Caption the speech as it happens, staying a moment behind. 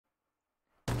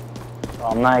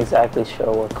Well, I'm not exactly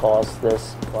sure what caused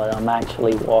this, but I'm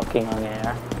actually walking on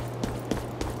air.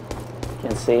 You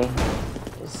can see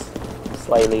it's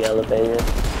slightly elevated.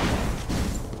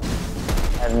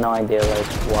 I have no idea like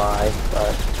why,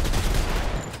 but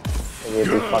maybe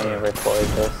it'd be funny to record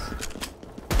this.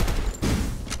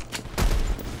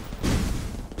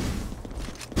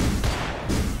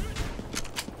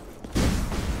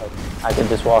 I could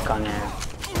just walk on air.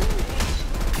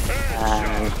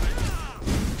 And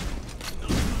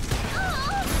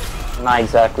I'm not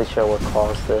exactly sure what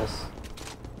caused this,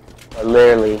 but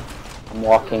literally I'm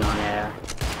walking on air.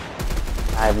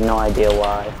 I have no idea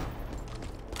why.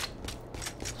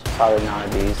 Should probably not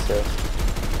abuse this.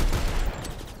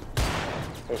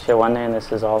 In case you're wondering,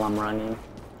 this is all I'm running.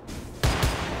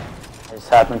 I just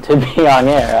happen to be on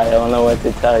air. I don't know what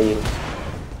to tell you.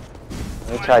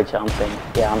 Let me try jumping.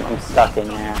 Yeah, I'm stuck in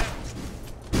air.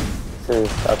 This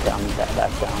is okay. I'm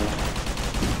back down there.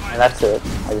 And that's it.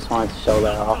 I just wanted to show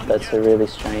that off. That's a really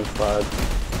strange bug.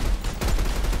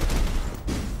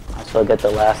 I shall get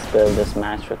the last bit of this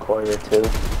match recorded too.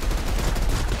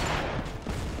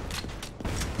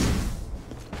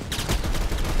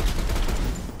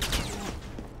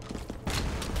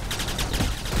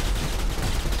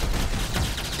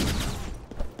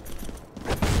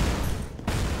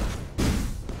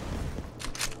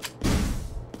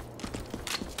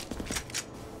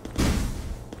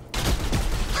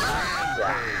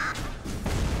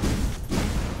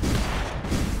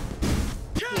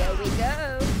 Here we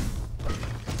go.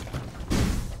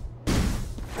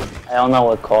 I don't know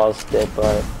what caused it,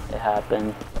 but it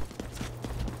happened.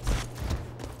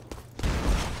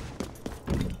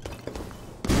 I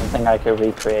don't think I could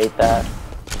recreate that.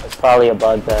 It's probably a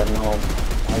bug that more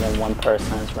than one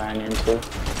person has ran into.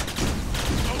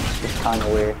 It's kind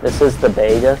of weird. This is the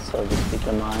beta, so just keep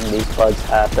in mind these bugs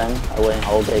happen. I wouldn't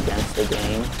hold it against the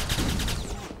game.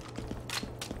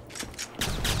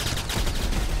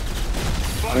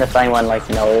 I wonder if anyone like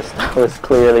noticed I was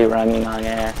clearly running on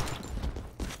air.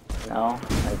 You know?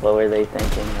 Like what were they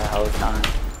thinking the whole time?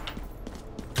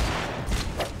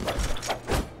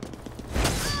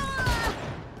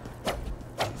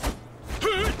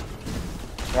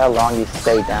 See how long you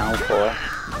stay down for.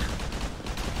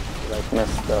 You, like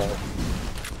missed the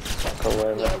check or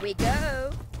whatever. Here we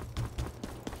go.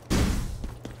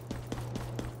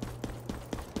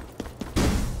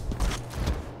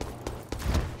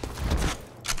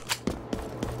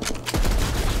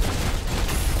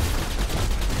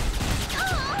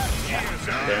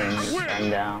 Getting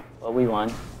down. But we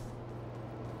won.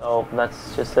 So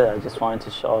that's just it. I just wanted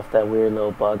to show off that weird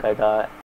little bug I got.